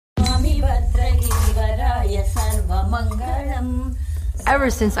Ever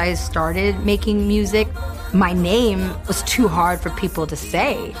since I started making music, my name was too hard for people to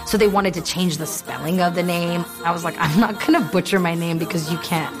say. So they wanted to change the spelling of the name. I was like, I'm not gonna butcher my name because you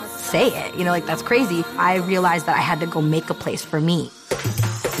can't say it. You know, like, that's crazy. I realized that I had to go make a place for me.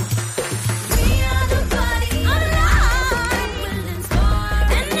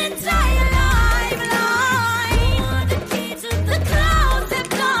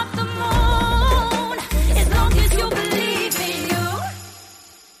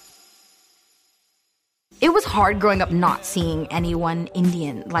 It was hard growing up not seeing anyone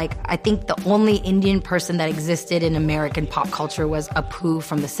Indian. Like, I think the only Indian person that existed in American pop culture was Apu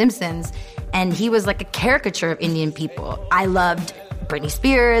from The Simpsons, and he was like a caricature of Indian people. I loved Britney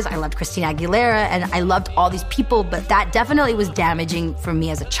Spears, I loved Christina Aguilera, and I loved all these people, but that definitely was damaging for me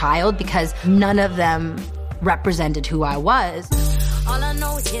as a child because none of them represented who I was. All I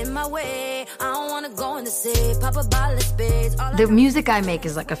know is in my way. I don't wanna go in the sea, pop a bottle of spades. The music I make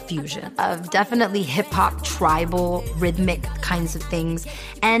is like a fusion of definitely hip-hop, tribal, rhythmic kinds of things,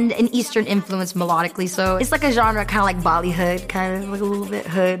 and an Eastern influence melodically. So it's like a genre kind of like Bollywood, kind of like a little bit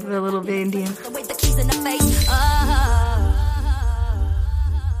hood, but a little bit Indian.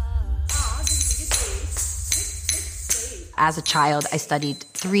 As a child, I studied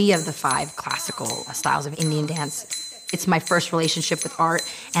 3 of the 5 classical styles of Indian dance. It's my first relationship with art,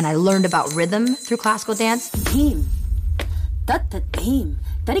 and I learned about rhythm through classical dance.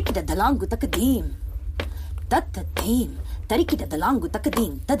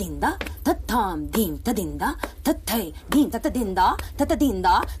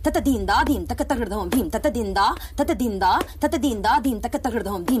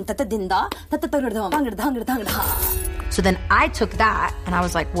 So then I took that, and I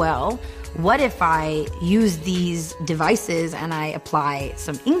was like, well, what if I use these devices and I apply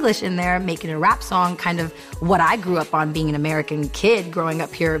some English in there, making a rap song, kind of what I grew up on being an American kid, growing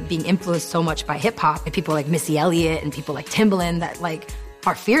up here, being influenced so much by hip hop, and people like Missy Elliott and people like Timbaland that like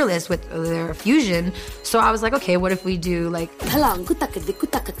are fearless with their fusion. So I was like, okay, what if we do like Raja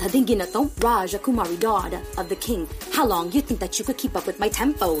Kumari, daughter of the king. How long you think that you could keep up with my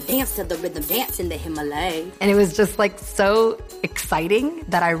tempo? Dance to the rhythm, dance in the Himalaya. And it was just like so exciting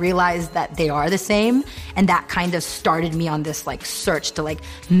that I realized that they are the same, and that kind of started me on this like search to like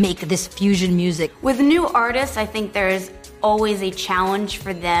make this fusion music. With new artists, I think there's always a challenge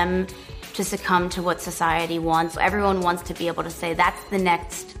for them to succumb to what society wants. Everyone wants to be able to say, that's the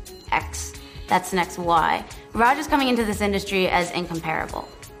next X, that's the next Y. Raja's coming into this industry as incomparable.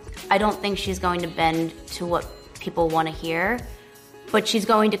 I don't think she's going to bend to what people want to hear, but she's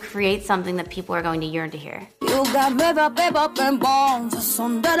going to create something that people are going to yearn to hear. You got and bones,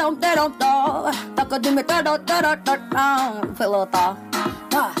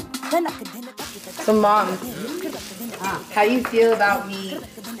 So Mom, how do you feel about me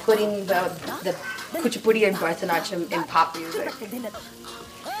putting the Kuchipudi and Bharatanatyam in pop music?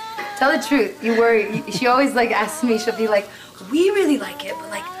 Tell the truth, you worry. She always like asks me, she'll be like, we really like it, but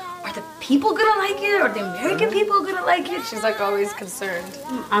like, are the people gonna like it? Are the American people gonna like it? She's like always concerned.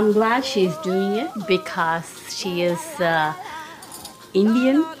 I'm glad she's doing it because she is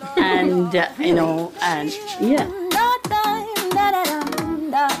Indian and, you know, and yeah.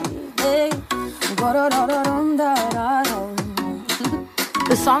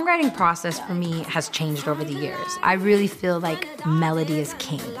 The songwriting process for me has changed over the years. I really feel like melody is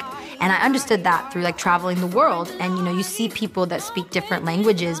king. And I understood that through like traveling the world. And you know, you see people that speak different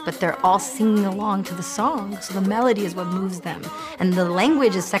languages, but they're all singing along to the song. So the melody is what moves them. And the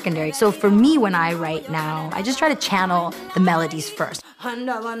language is secondary. So for me, when I write now, I just try to channel the melodies first.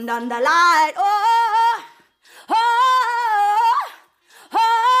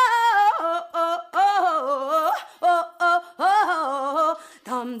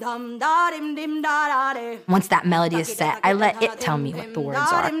 Once that melody is set, I let it tell me what the words are.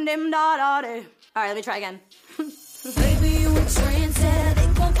 All right, let me try again. Baby, you a trendsetter, they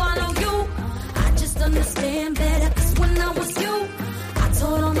won't follow you. I just understand better, 'cause when I was you, I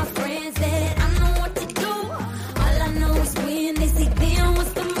told all my friends that I know what to do. All I know is when they say, damn,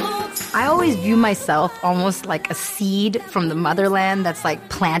 what's the move? I always view myself almost like a seed from the motherland that's like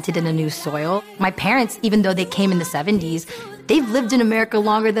planted in a new soil. My parents, even though they came in the 70s, they've lived in America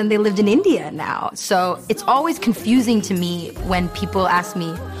longer than they lived in India now. So it's always confusing to me when people ask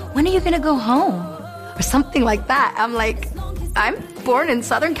me, when are you gonna go home? Or something like that. I'm like, I'm born in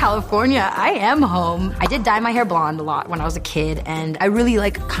Southern California. I am home. I did dye my hair blonde a lot when I was a kid, and I really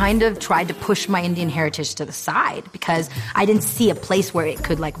like kind of tried to push my Indian heritage to the side because I didn't see a place where it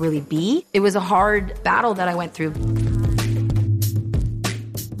could like really be. It was a hard battle that I went through.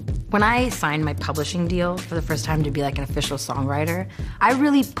 When I signed my publishing deal for the first time to be like an official songwriter, I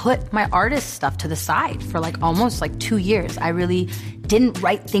really put my artist stuff to the side for like almost like 2 years. I really didn't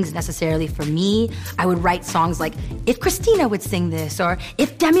write things necessarily for me. I would write songs like, if Christina would sing this, or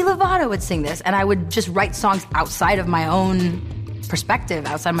if Demi Lovato would sing this, and I would just write songs outside of my own perspective,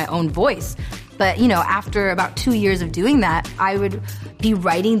 outside my own voice. But, you know, after about 2 years of doing that, I would be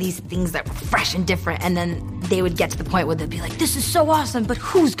writing these things that were fresh and different, and then they would get to the point where they'd be like, this is so awesome, but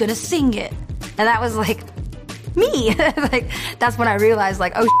who's gonna sing it? And that was like, me. Like, that's when I realized,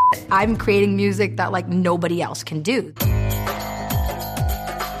 like, oh, shit, I'm creating music that, like, nobody else can do.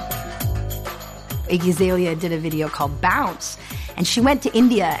 Iggy Azalea did a video called Bounce, and she went to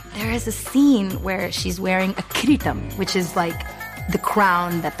India. There is a scene where she's wearing a kiritam, which is like the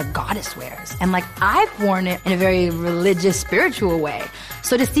crown that the goddess wears. And like, I've worn it in a very religious, spiritual way.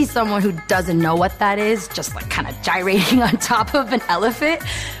 So to see someone who doesn't know what that is, just like kind of gyrating on top of an elephant,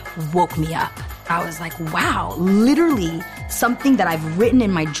 woke me up. I was like, wow, literally something that I've written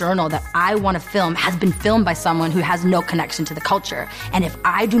in my journal that I want to film has been filmed by someone who has no connection to the culture. And if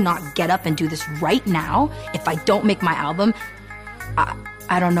I do not get up and do this right now, if I don't make my album,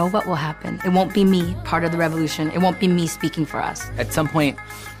 I don't know what will happen. It won't be me, part of the revolution. It won't be me speaking for us. At some point,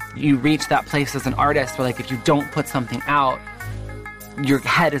 you reach that place as an artist where, like, if you don't put something out, your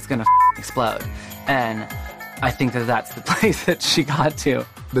head is gonna explode. And I think that that's the place that she got to.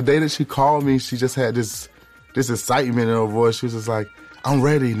 The day that she called me, she just had this excitement in her voice. She was just like, I'm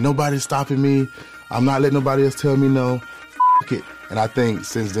ready. Nobody's stopping me. I'm not letting nobody else tell me no. F it. And I think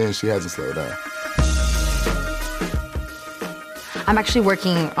since then, she hasn't slowed down. I'm actually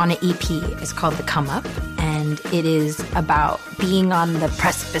working on an EP. It's called The Come Up, and it is about being on the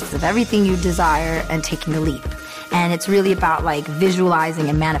precipice of everything you desire and taking a leap. And it's really about like visualizing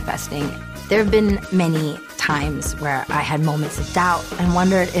and manifesting. There have been many times where I had moments of doubt and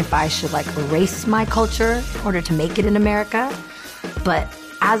wondered if I should like erase my culture in order to make it in America. But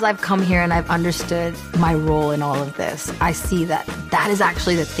as I've come here and I've understood my role in all of this, I see that that is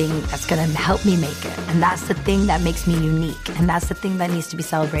actually the thing that's going to help me make it. And that's the thing that makes me unique. And that's the thing that needs to be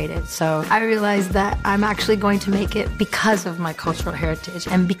celebrated. So I realized that I'm actually going to make it because of my cultural heritage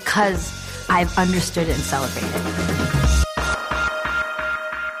and because I've understood it and celebrated it.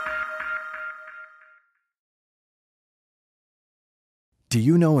 Do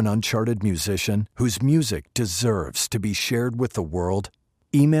you know an uncharted musician whose music deserves to be shared with the world?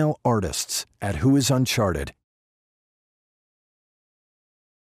 Email artists@whoisuncharted